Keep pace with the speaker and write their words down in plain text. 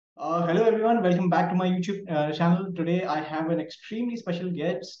Hello everyone, welcome back to my YouTube channel. Today I have an extremely special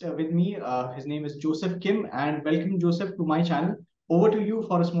guest with me. His name is Joseph Kim, and welcome Joseph to my channel. Over to you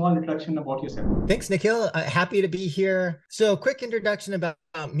for a small introduction about yourself. Thanks, Nikhil. Happy to be here. So, quick introduction about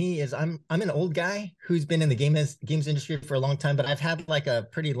me is I'm an old guy who's been in the games industry for a long time, but I've had like a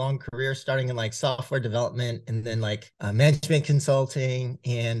pretty long career, starting in like software development and then like management consulting,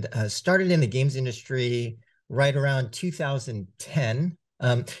 and started in the games industry right around 2010.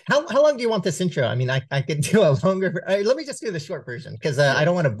 How long do you want this intro? I mean, I could do a longer. Let me just do the short version because I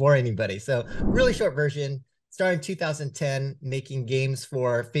don't want to bore anybody. So, really short version. Started in 2010 making games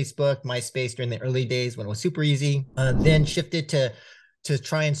for Facebook, MySpace during the early days when it was super easy. Then shifted to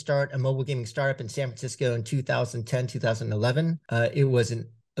try and start a mobile gaming startup in San Francisco in 2010, 2011. It was an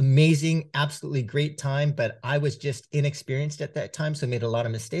amazing, absolutely great time, but I was just inexperienced at that time, so made a lot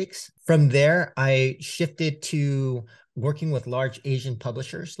of mistakes. From there, I shifted to working with large Asian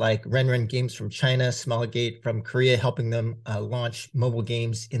publishers like Renren Games from China, Smilegate from Korea, helping them launch mobile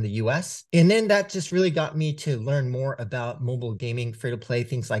games in the US. And then that just really got me to learn more about mobile gaming, free-to-play,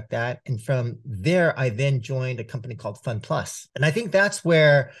 things like that. And from there, I then joined a company called Fun Plus. And I think that's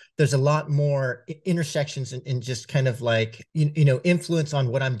where there's a lot more intersections and just kind of like, influence on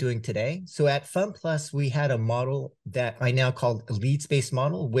what I'm doing today. So at Fun Plus, we had a model that I now call a leads-based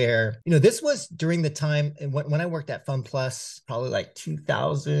model, where, this was during the time when I worked at Fun Plus, probably like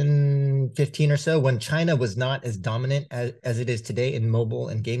 2015 or so, when China was not as dominant as it is today in mobile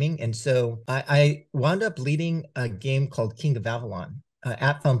and gaming. And so I wound up leading a game called King of Avalon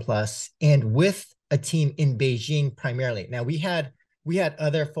at Fun Plus, and with a team in Beijing primarily. Now we had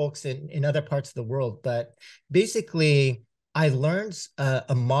other folks in other parts of the world, but basically I learned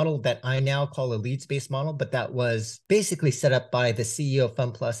a model that I now call a leads-based model, but that was basically set up by the CEO of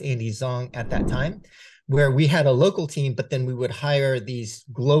Fun Plus, Andy Zong, at that time, where we had a local team, but then we would hire these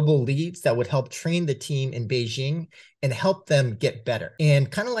global leads that would help train the team in Beijing and help them get better. And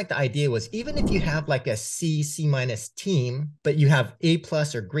kind of like the idea was, even if you have like a C minus team, but you have A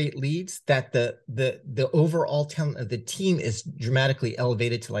plus or great leads, that the overall talent of the team is dramatically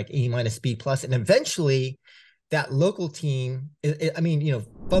elevated to like A minus B plus. And eventually that local team,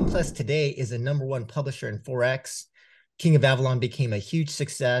 Fun Plus today is a #1 publisher in 4X. King of Avalon became a huge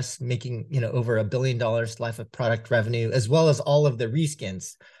success, making over $1 billion life of product revenue, as well as all of the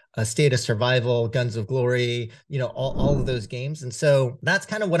reskins, State of Survival, Guns of Glory, all of those games. And so that's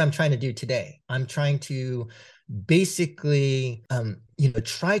kind of what I'm trying to do today. I'm trying to basically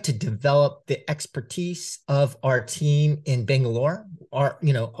try to develop the expertise of our team in Bangalore.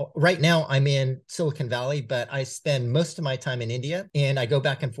 Right now I'm in Silicon Valley, but I spend most of my time in India and I go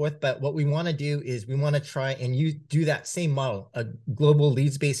back and forth. But what we want to do is we want to try and do that same model, a global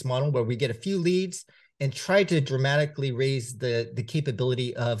leads-based model, where we get a few leads and try to dramatically raise the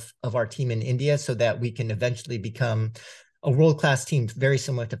capability of our team in India so that we can eventually become a world-class team, very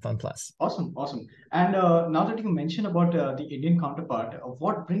similar to Fun Plus. Awesome, awesome. And now that you mentioned about the Indian counterpart,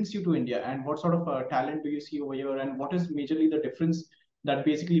 what brings you to India, and what sort of talent do you see over here, and what is majorly the difference that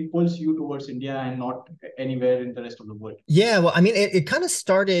basically pulls you towards India and not anywhere in the rest of the world? Yeah, well, I mean, it kind of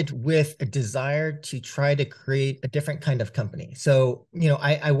started with a desire to try to create a different kind of company. So,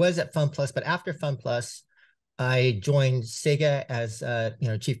 I was at Fun Plus, but after Fun Plus, I joined Sega as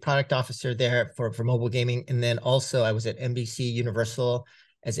chief product officer there for mobile gaming, and then also I was at NBC Universal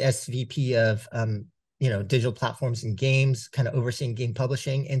as SVP of digital platforms and games, kind of overseeing game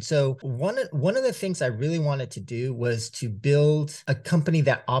publishing. And so one of the things I really wanted to do was to build a company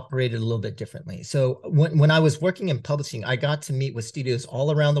that operated a little bit differently. So when I was working in publishing, I got to meet with studios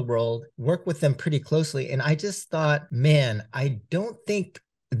all around the world, work with them pretty closely, and I just thought, man, I don't think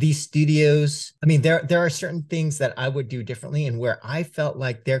these studios, I mean, there are certain things that I would do differently, and where I felt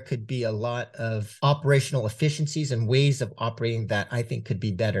like there could be a lot of operational efficiencies and ways of operating that I think could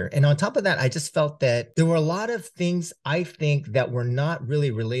be better. And on top of that, I just felt that there were a lot of things I think that were not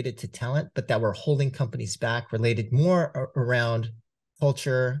really related to talent, but that were holding companies back, related more around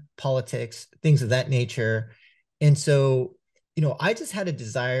culture, politics, things of that nature. And so, I just had a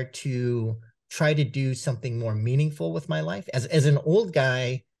desire to try to do something more meaningful with my life. As an old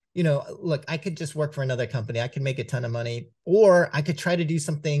guy, look, I could just work for another company. I could make a ton of money, or I could try to do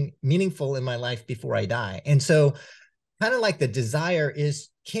something meaningful in my life before I die. And so kind of like the desire is,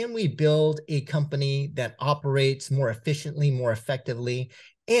 can we build a company that operates more efficiently, more effectively?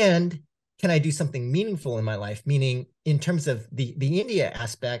 And can I do something meaningful in my life? Meaning in terms of the India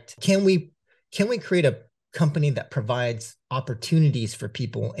aspect, can we create a company that provides opportunities for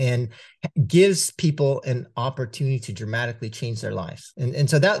people and gives people an opportunity to dramatically change their lives? And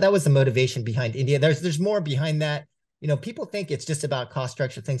so that was the motivation behind India. There's more behind that. people think it's just about cost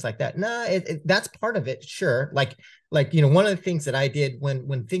structure, things like that. No, that's part of it, sure. One of the things that I did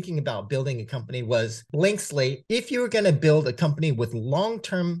when thinking about building a company was blank slate. If you were going to build a company with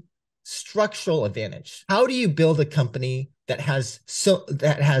long-term structural advantage, how do you build a company that has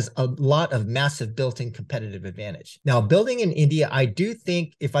a lot of massive built-in competitive advantage? Now, building in India, I do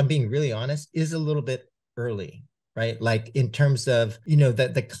think, if I'm being really honest, is a little bit early, right? Like in terms of,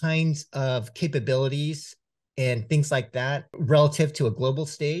 the kinds of capabilities and things like that relative to a global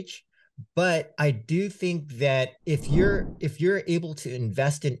stage. But I do think that if you're able to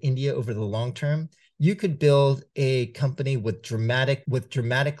invest in India over the long term, you could build a company with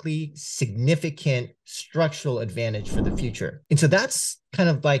dramatically significant structural advantage for the future. And so that's kind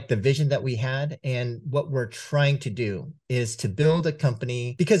of like the vision that we had. And what we're trying to do is to build a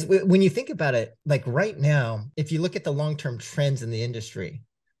company, because when you think about it, like right now, if you look at the long-term trends in the industry,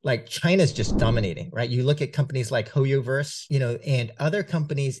 like China's just dominating, right? You look at companies like HoYoverse, and other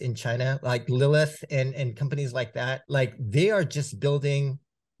companies in China, like Lilith and companies like that, like they are just building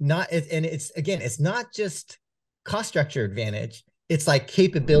it's not just cost structure advantage. It's like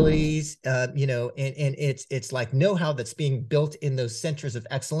capabilities, and it's like know-how that's being built in those centers of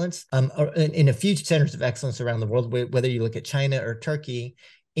excellence, or in a few centers of excellence around the world, whether you look at China or Turkey.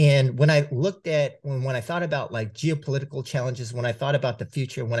 And when I thought about like geopolitical challenges, when I thought about the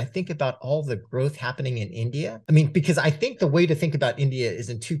future, when I think about all the growth happening in India, I mean, because I think the way to think about India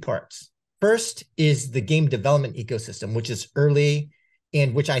is in two parts. First is the game development ecosystem, which is early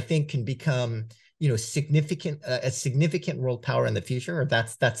and which I think can become, a significant world power in the future, or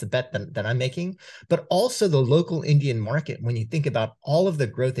that's the bet that I'm making. But also the local Indian market, when you think about all of the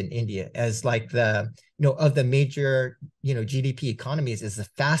growth in India as like of the major, GDP economies, is the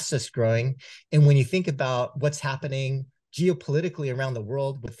fastest growing. And when you think about what's happening geopolitically around the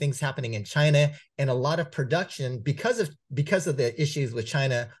world with things happening in China, and a lot of production, because of the issues with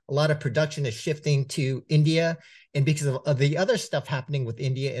China, a lot of production is shifting to India. And because of the other stuff happening with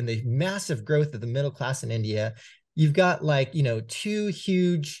India and the massive growth of the middle class in India, you've got like, two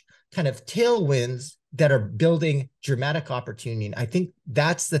huge kind of tailwinds that are building dramatic opportunity. And I think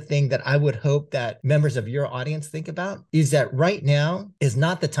that's the thing that I would hope that members of your audience think about, is that right now is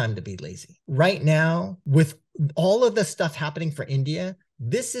not the time to be lazy. Right now, with all of the stuff happening for India,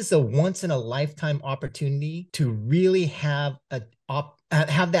 this is a once in a lifetime opportunity to really have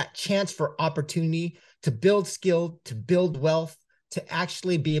that chance for opportunity to build skill, to build wealth, to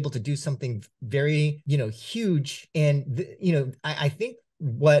actually be able to do something very, huge. And, I think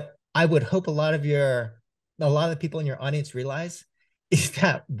what I would hope a lot of the people in your audience realize is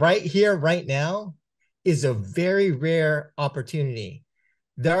that right here, right now is a very rare opportunity.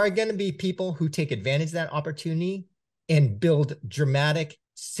 There are going to be people who take advantage of that opportunity and build dramatic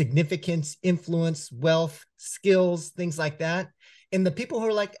significance, influence, wealth, skills, things like that. And the people who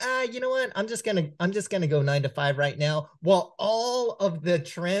are like, you know what, I'm just gonna go 9 to 5 right now, while all of the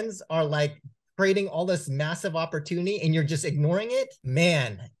trends are like creating all this massive opportunity and you're just ignoring it,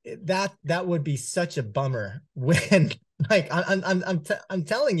 man, that would be such a bummer. When like I'm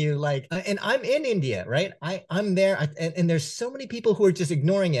telling you, like, and I'm in India, right? I'm there, and there's so many people who are just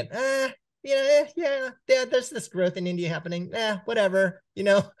ignoring it. Yeah, there's this growth in India happening. Whatever,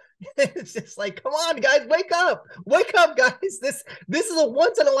 It's just like, come on, guys, wake up, guys. This is a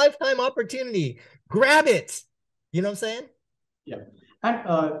once in a lifetime opportunity. Grab it. You know what I'm saying? Yeah.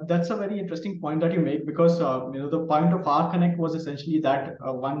 And that's a very interesting point that you make, because the point of our connect was essentially that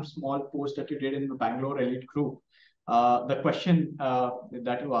one small post that you did in the Bangalore Elite Group. The question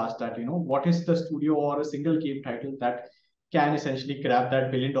that you asked, that what is the studio or a single game title that can essentially grab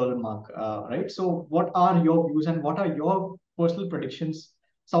that $1 billion mark, right? So, what are your views and what are your personal predictions?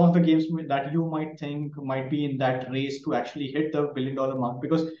 Some of the games that you might think might be in that race to actually hit the $1 billion mark,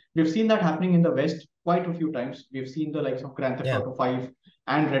 because we've seen that happening in the West quite a few times. We've seen the likes of Grand Theft Auto 5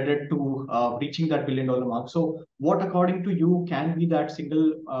 and Red Dead 2 reaching that $1 billion mark. So, what, according to you, can be that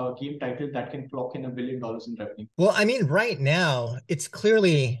single game title that can clock in $1 billion in revenue? Well, I mean, right now, it's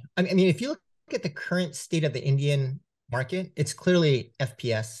clearly, I mean, if you look at the current state of the Indian market, it's clearly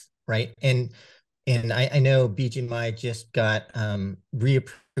FPS, right? And I know BGMI just got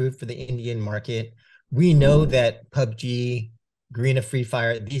reapproved for the Indian market. We know that PUBG, Garena, Free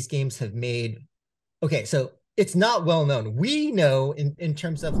Fire, these games have made, okay, so it's not well known. We know in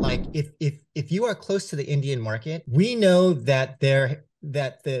terms of like, if you are close to the Indian market, we know that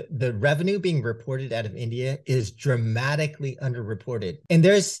the revenue being reported out of India is dramatically underreported. And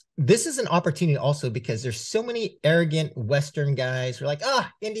this is an opportunity also, because there's so many arrogant Western guys who are like,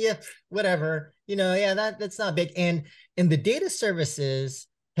 India, whatever, that's not big. And the data services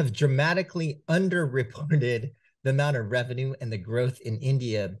have dramatically underreported the amount of revenue and the growth in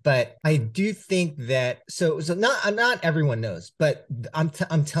India. But I do think that not everyone knows, but I'm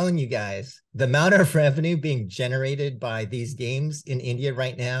telling you guys, the amount of revenue being generated by these games in India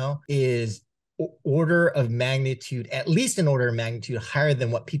right now is order of magnitude, at least an order of magnitude higher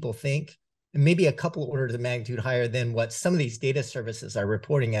than what people think, and maybe a couple orders of magnitude higher than what some of these data services are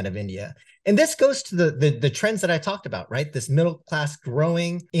reporting out of India. And this goes to the trends that I talked about, right? This middle class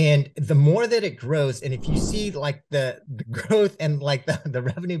growing, and the more that it grows, and if you see like the growth and like the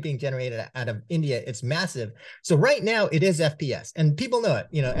revenue being generated out of India, it's massive. So right now it is FPS, and people know it.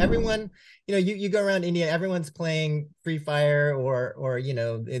 You know, everyone, you know, you go around India, everyone's playing Free Fire or you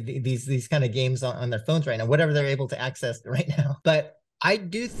know, these kind of games on their phones right now, whatever they're able to access right now. But I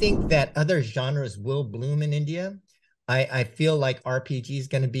do think that other genres will bloom in India. I feel like RPG is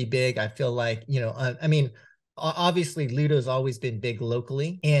going to be big. I feel like, you know, I mean, obviously Ludo's always been big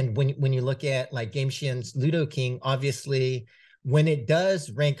locally. And when you look at like GameShian's Ludo King, obviously when it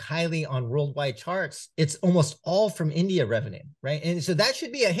does rank highly on worldwide charts, it's almost all from India revenue, right? And so that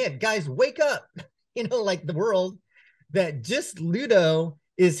should be a hit. Guys, wake up, you know, like the world, that just Ludo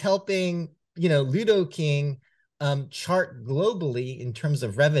is helping, you know, Ludo King chart globally in terms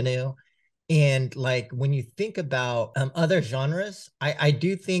of revenue. And like when you think about other genres, I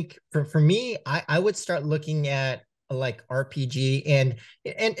do think for me, I would start looking at like RPG and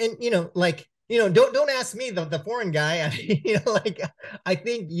you know, like, you know, don't ask me, the foreign guy. You know, like I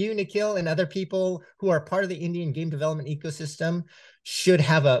think you, Nikhil, and other people who are part of the Indian game development ecosystem should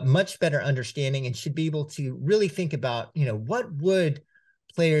have a much better understanding and should be able to really think about, you know, what would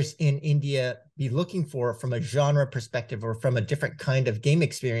players in India be looking for from a genre perspective or from a different kind of game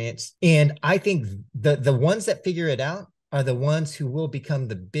experience. And I think the ones that figure it out are the ones who will become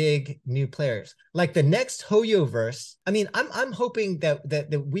the big new players. Like the next Hoyoverse, I mean, I'm hoping that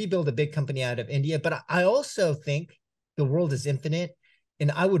we build a big company out of India, but I also think the world is infinite.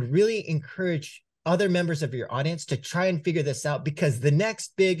 And I would really encourage other members of your audience to try and figure this out, because the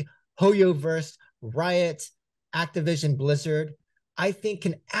next big Hoyoverse, Riot, Activision, Blizzard, I think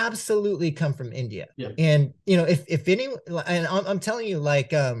can absolutely come from India. Yeah. And, you know, if any, and I'm telling you,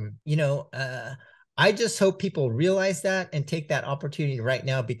 like, you know, I just hope people realize that and take that opportunity right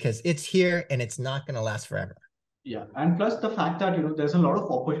now, because it's here and it's not going to last forever. Yeah, and plus the fact that, you know, there's a lot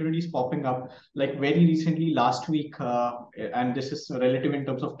of opportunities popping up. Like very recently, last week, and this is relative in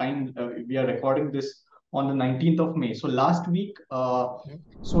terms of time. We are recording this on the 19th of May. So last week,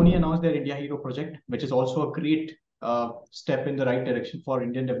 Sony announced their India Hero project, which is also a great step in the right direction for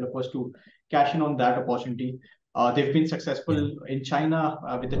Indian developers to cash in on that opportunity. They've been successful in China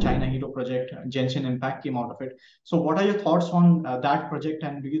with the China Hero project. Genshin Impact came out of it. So, what are your thoughts on that project?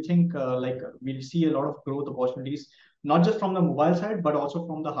 And do you think like we'll see a lot of growth opportunities, not just from the mobile side, but also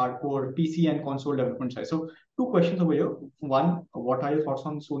from the hardcore PC and console development side? So, two questions over here. One, what are your thoughts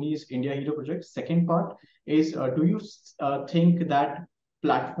on Sony's India Hero project? Second part is, do you think that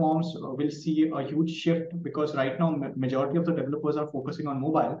platforms will see a huge shift, because right now majority of the developers are focusing on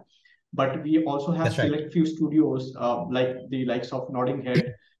mobile, but we also have select few studios like the likes of Nodding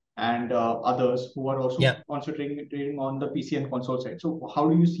Head and others who are also concentrating on the PC and console side. So how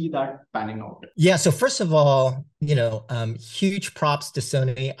do you see that panning out? Yeah, so first of all, you know, huge props to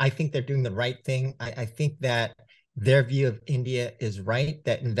Sony. I think they're doing the right thing. I think that their view of India is right,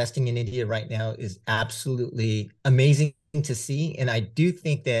 that investing in India right now is absolutely amazing to see. And I do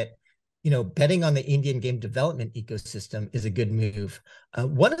think that, you know, betting on the Indian game development ecosystem is a good move.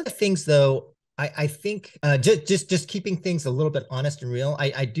 One of the things, though, I think just keeping things a little bit honest and real,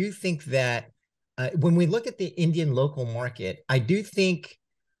 I do think that when we look at the Indian local market, I do think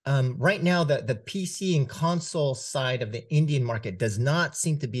right now the PC and console side of the Indian market does not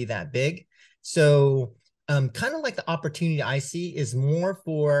seem to be that big. So kind of like the opportunity I see is more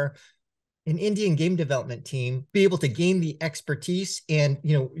for an Indian game development team be able to gain the expertise and,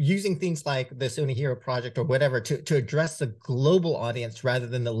 you know, using things like the Sony Hero project or whatever to address the global audience rather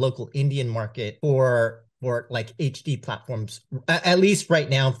than the local Indian market or like HD platforms, at least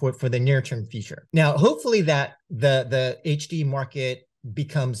right now for the near term future. Now, hopefully that the HD market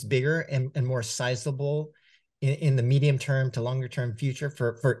becomes bigger and more sizable in the medium term to longer term future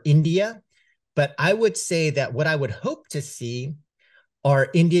for India. But I would say that what I would hope to see are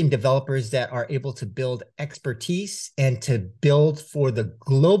Indian developers that are able to build expertise and to build for the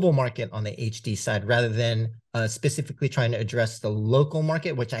global market on the HD side, rather than specifically trying to address the local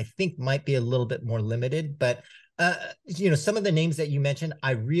market, which I think might be a little bit more limited. But you know, some of the names that you mentioned,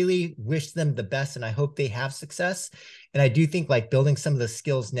 I really wish them the best, and I hope they have success. And I do think like building some of the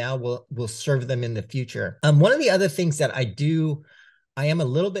skills now will serve them in the future. One of the other things that I do I am a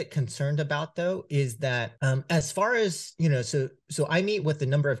little bit concerned about, though, is that as far as, so I meet with a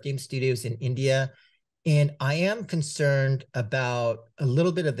number of game studios in India, and I am concerned about a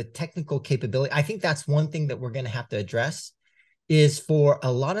little bit of the technical capability. I think that's one thing that we're going to have to address is for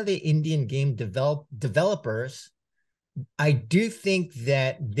a lot of the Indian game developers. I do think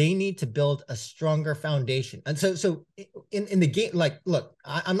that they need to build a stronger foundation. And so in the game, like, look,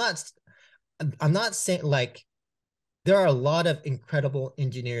 I'm not saying like there are a lot of incredible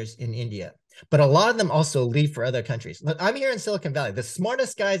engineers in India, but a lot of them also leave for other countries. Look, I'm here in Silicon Valley. The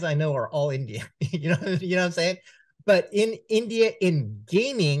smartest guys I know are all Indian. You know what I'm saying? But in India, in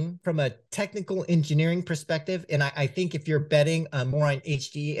gaming, from a technical engineering perspective, and I think if you're betting more on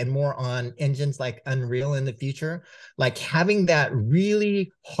HD and more on engines like Unreal in the future, like having that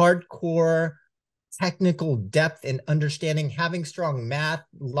really hardcore technical depth and understanding, having strong math,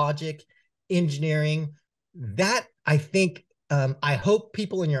 logic, engineering, that I think I hope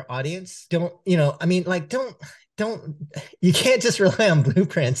people in your audience don't, don't you can't just rely on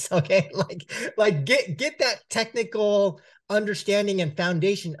blueprints, okay? Like get that technical understanding and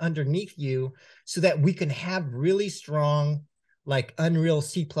foundation underneath you so that we can have really strong like Unreal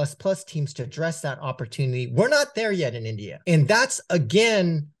C++ teams to address that opportunity. We're not there yet in India. And that's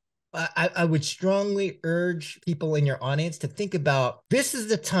again, I would strongly urge people in your audience to think about this is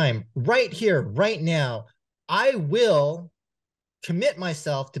the time right here, right now. I will commit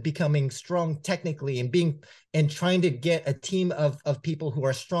myself to becoming strong technically and trying to get a team of people who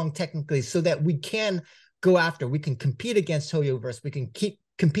are strong technically so that we can we can compete against Hoyoverse, we can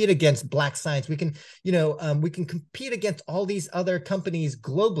compete against Black Science, we can, we can compete against all these other companies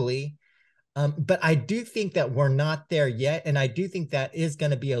globally. But I do think that we're not there yet. And I do think that is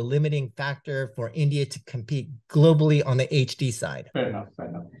going to be a limiting factor for India to compete globally on the HD side. Fair enough. Fair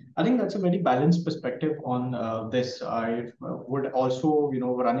enough. I think that's a very balanced perspective on this. I would also,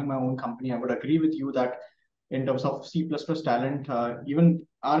 running my own company, I would agree with you that in terms of C++ talent, even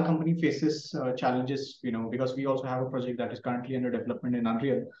our company faces challenges, because we also have a project that is currently under development in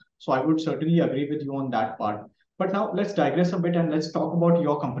Unreal. So I would certainly agree with you on that part. But now let's digress a bit and let's talk about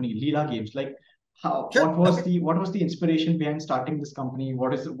your company, LILA Games. Like, Sure. what was the inspiration behind starting this company?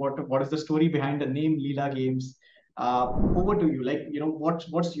 What is the story behind the name LILA Games? Over to you. Like,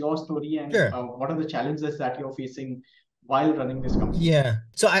 what's your story and Sure. what are the challenges that you're facing while running this company? Yeah.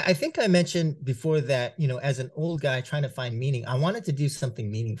 So I think I mentioned before that, as an old guy trying to find meaning, I wanted to do something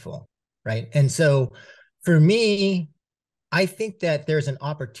meaningful, right? And so for me, I think that there's an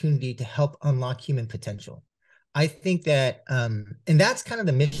opportunity to help unlock human potential. I think that, and that's kind of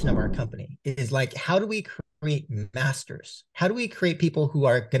the mission of our company is like, how do we create masters? How do we create people who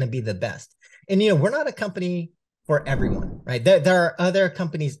are going to be the best? And, we're not a company for everyone, right? There are other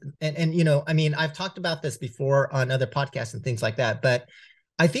companies and I've talked about this before on other podcasts and things like that, but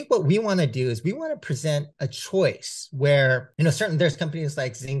I think what we want to do is we want to present a choice where, certainly there's companies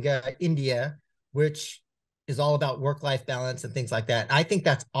like Zynga India, which is all about work-life balance and things like that. I think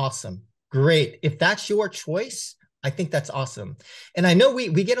that's awesome. Great. If that's your choice, I think that's awesome. And I know we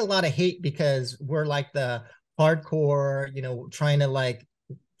get a lot of hate because we're like the hardcore, trying to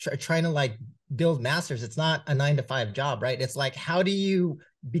like build masters. It's not a 9-to-5 job, right? It's like, how do you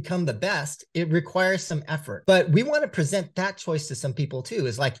become the best? It requires some effort, but we want to present that choice to some people too.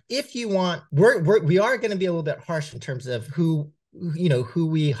 Is like, if you want, we are going to be a little bit harsh in terms of who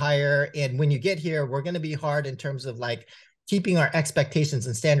we hire. And when you get here, we're going to be hard in terms of like keeping our expectations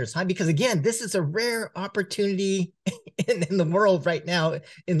and standards high, because again, this is a rare opportunity in the world right now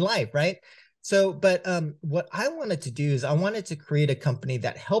in life, right? So, but what I wanted to do is I wanted to create a company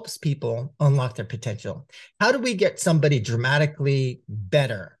that helps people unlock their potential. How do we get somebody dramatically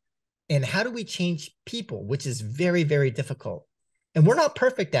better? And how do we change people, which is very, very difficult. And we're not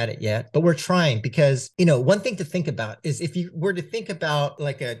perfect at it yet, but we're trying, because, one thing to think about is if you were to think about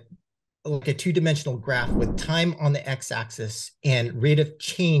like a two-dimensional graph with time on the x-axis and rate of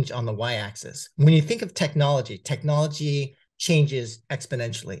change on the y-axis. When you think of technology changes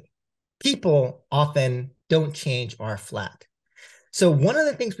exponentially. People often don't change or are flat. So one of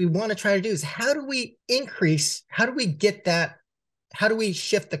the things we want to try to do is how do we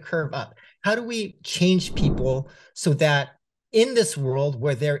shift the curve up? How do we change people so that in this world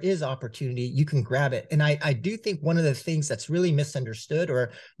where there is opportunity, you can grab it? And I do think one of the things that's really misunderstood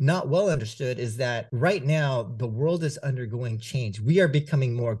or not well understood is that right now the world is undergoing change. We are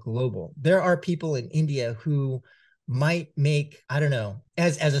becoming more global. There are people in India who might make, I don't know,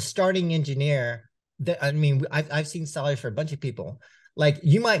 as a starting engineer, I've seen salaries for a bunch of people. Like,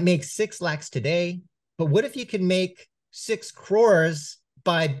 you might make 6 lakhs today, but what if you can make 6 crores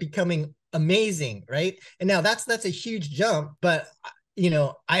by becoming amazing, right? And now that's a huge jump, but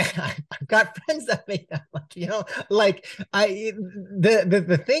I've got friends that make that much, like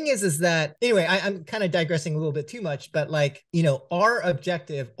the thing is that anyway, I'm kind of digressing a little bit too much, but like, our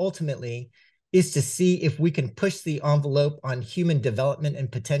objective ultimately is to see if we can push the envelope on human development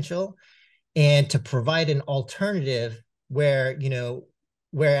and potential, and to provide an alternative where,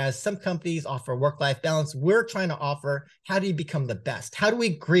 whereas some companies offer work-life balance, we're trying to offer, how do you become the best? How do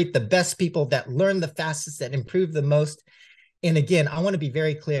we create the best people that learn the fastest, that improve the most? And again, I want to be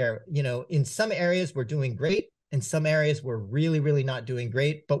very clear, in some areas we're doing great. In some areas we're really, really not doing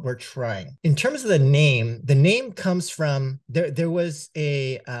great, but we're trying. In terms of the name comes from, there was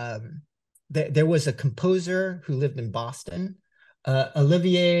a composer who lived in Boston,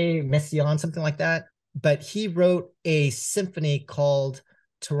 Olivier Messiaen, something like that. But he wrote a symphony called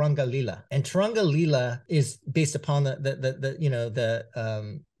Turanga Lila, and Turanga Lila is based upon the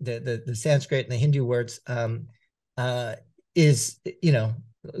Sanskrit and the Hindu words.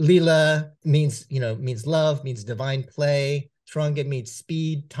 Lila means love, means divine play. Turanga means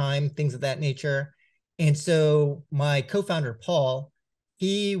speed, time, things of that nature. And so my co-founder Paul,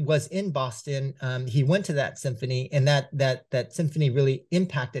 he was in Boston. He went to that symphony, and that symphony really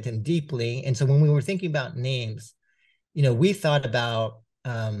impacted him deeply. And so when we were thinking about names, we thought about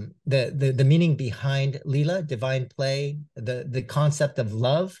the meaning behind Lila, divine play, the concept of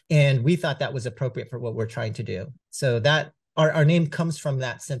love, and we thought that was appropriate for what we're trying to do. So that our name comes from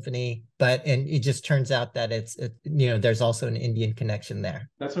that symphony, and it just turns out that there's also an Indian connection there.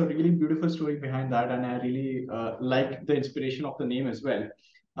 That's a really beautiful story behind that, and I really like the inspiration of the name as well.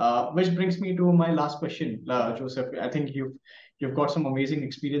 Which brings me to my last question, Joseph. I think you've got some amazing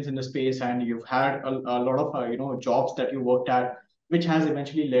experience in the space, and you've had a lot of jobs that you worked at, which has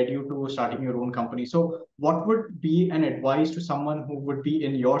eventually led you to starting your own company. So, what would be an advice to someone who would be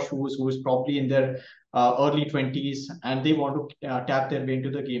in your shoes, who is probably in their early 20s, and they want to tap their way into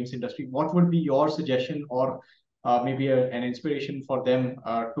the games industry? What would be your suggestion, or maybe an inspiration for them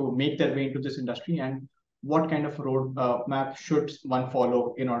to make their way into this industry? And what kind of road map should one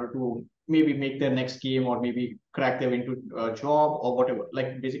follow in order to maybe make their next game, or maybe crack their way into a job, or whatever,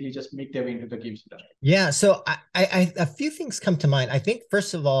 like basically just make their way into the games industry? Yeah, so I a few things come to mind. I think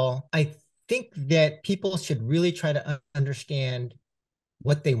first of all, I think that people should really try to understand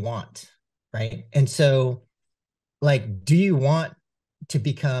what they want, right? And so, like, do you want to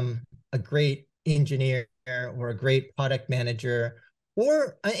become a great engineer or a great product manager?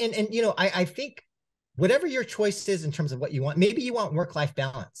 Or I think whatever your choice is in terms of what you want, maybe you want work-life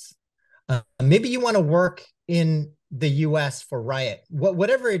balance. Maybe you want to work in the US for Riot.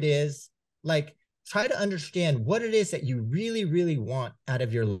 Whatever it is, like, try to understand what it is that you really, really want out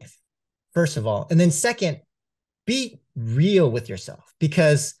of your life, first of all. And then second, be real with yourself,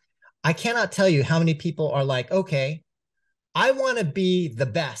 because I cannot tell you how many people are like, okay, I want to be the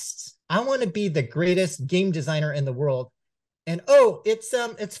best. I want to be the greatest game designer in the world. And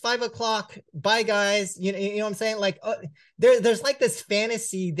it's 5 o'clock. Bye, guys. You know what I'm saying? Like, there's like this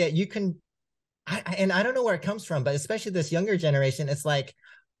fantasy that you can, and I don't know where it comes from, but especially this younger generation, it's like,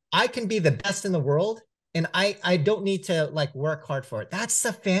 I can be the best in the world, and I don't need to like work hard for it. That's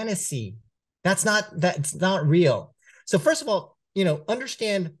a fantasy. That's not real. So first of all,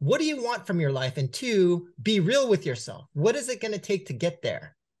 understand, what do you want from your life? And two, be real with yourself. What is it going to take to get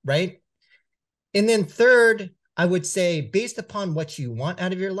there? Right. And then third, I would say, based upon what you want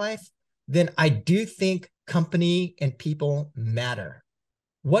out of your life, then I do think company and people matter.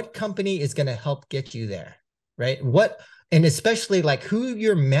 What company is going to help get you there? Right. And especially like who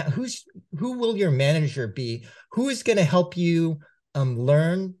will your manager be? Who is going to help you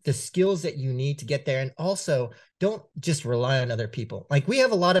learn the skills that you need to get there? And also, don't just rely on other people. Like, we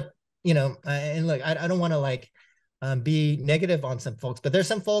have a lot of, and look, I don't want to like be negative on some folks, but there's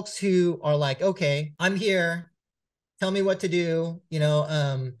some folks who are like, okay, I'm here, tell me what to do,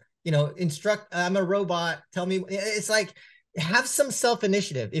 instruct, I'm a robot, tell me. It's like, have some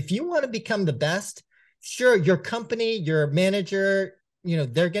self-initiative. If you want to become the best, sure, your company, your manager,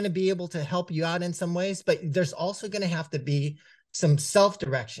 they're going to be able to help you out in some ways, but there's also going to have to be some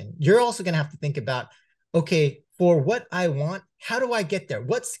self-direction. You're also going to have to think about, okay, for what I want, how do I get there?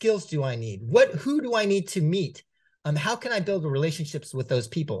 What skills do I need? Who do I need to meet? How can I build relationships with those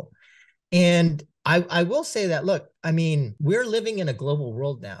people? And I will say that, look, I mean, we're living in a global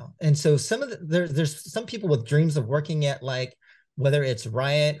world now. And so there's some people with dreams of working at, like, whether it's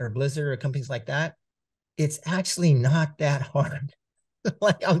Riot or Blizzard or companies like that, it's actually not that hard.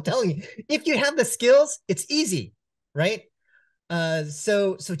 Like, I'm telling you, if you have the skills, it's easy, right?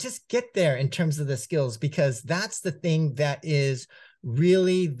 So just get there in terms of the skills, because that's the thing that is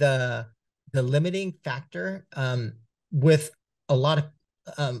really the limiting factor with a lot of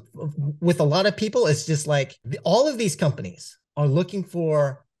with a lot of people, it's just like all of these companies are looking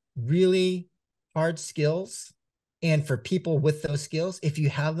for really hard skills. And for people with those skills, if you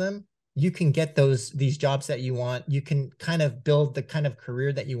have them, you can get these jobs that you want. You can kind of build the kind of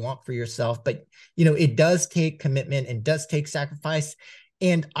career that you want for yourself. But, it does take commitment and does take sacrifice.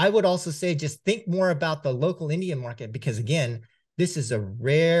 And I would also say, just think more about the local Indian market, because again, this is a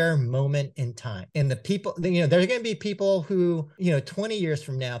rare moment in time. And the people, there are going to be people who, 20 years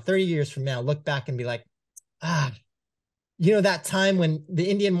from now, 30 years from now, look back and be like, that time when the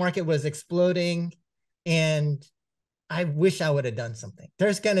Indian market was exploding, and I wish I would have done something.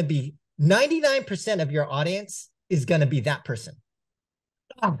 There's going to be 99% of your audience is going to be that person.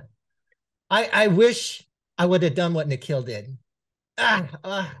 I wish I would have done what Nikhil did.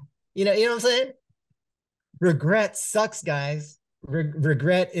 You know what I'm saying? Regret sucks, guys.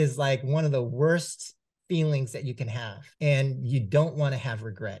 Regret is like one of the worst feelings that you can have, and you don't want to have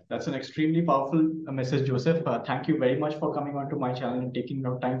regret. That's an extremely powerful message, Joseph. Thank you very much for coming onto my channel and taking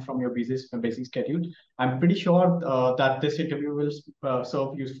your time from your busy schedule. I'm pretty sure that this interview will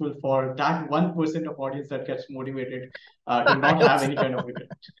serve useful for that 1% of audience that gets motivated to not have any kind of regret.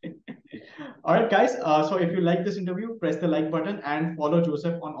 All right, guys. So if you like this interview, press the like button and follow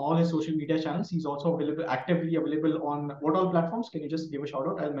Joseph on all his social media channels. He's also actively available on what all platforms? Can you just give a shout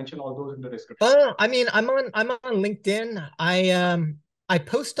out? I'll mention all those in the description. I mean, I'm on LinkedIn. I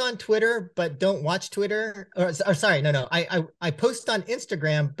post on Twitter, but don't watch Twitter. Or sorry, no. I post on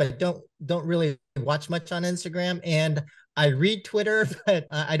Instagram, but don't really watch much on Instagram. And I read Twitter, but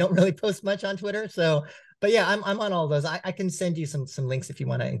I don't really post much on Twitter. So, but yeah, I'm on all those. I can send you some links if you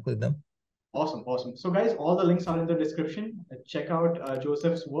want to include them. Awesome. So guys, all the links are in the description. Check out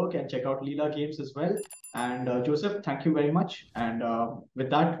Joseph's work and check out LILA Games as well. And Joseph, thank you very much. And with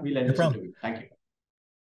that, we'll end this interview. Thank you.